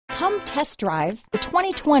Come test drive the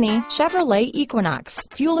 2020 Chevrolet Equinox.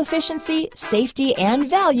 Fuel efficiency, safety, and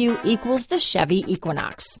value equals the Chevy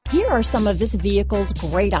Equinox. Here are some of this vehicle's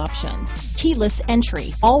great options: keyless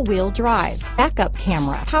entry, all-wheel drive, backup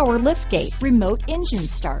camera, power liftgate, remote engine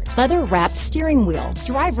start, leather-wrapped steering wheel,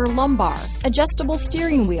 driver lumbar, adjustable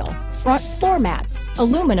steering wheel, front floor mats,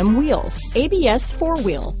 aluminum wheels, ABS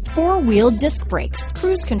four-wheel disc brakes,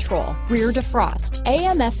 cruise control, rear defrost,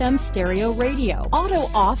 AM/FM stereo radio,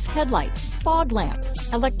 auto-off headlights, fog lamps,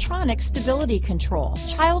 electronic stability control,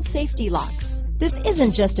 child safety locks. This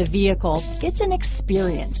isn't just a vehicle, it's an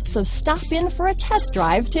experience. So stop in for a test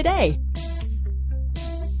drive today.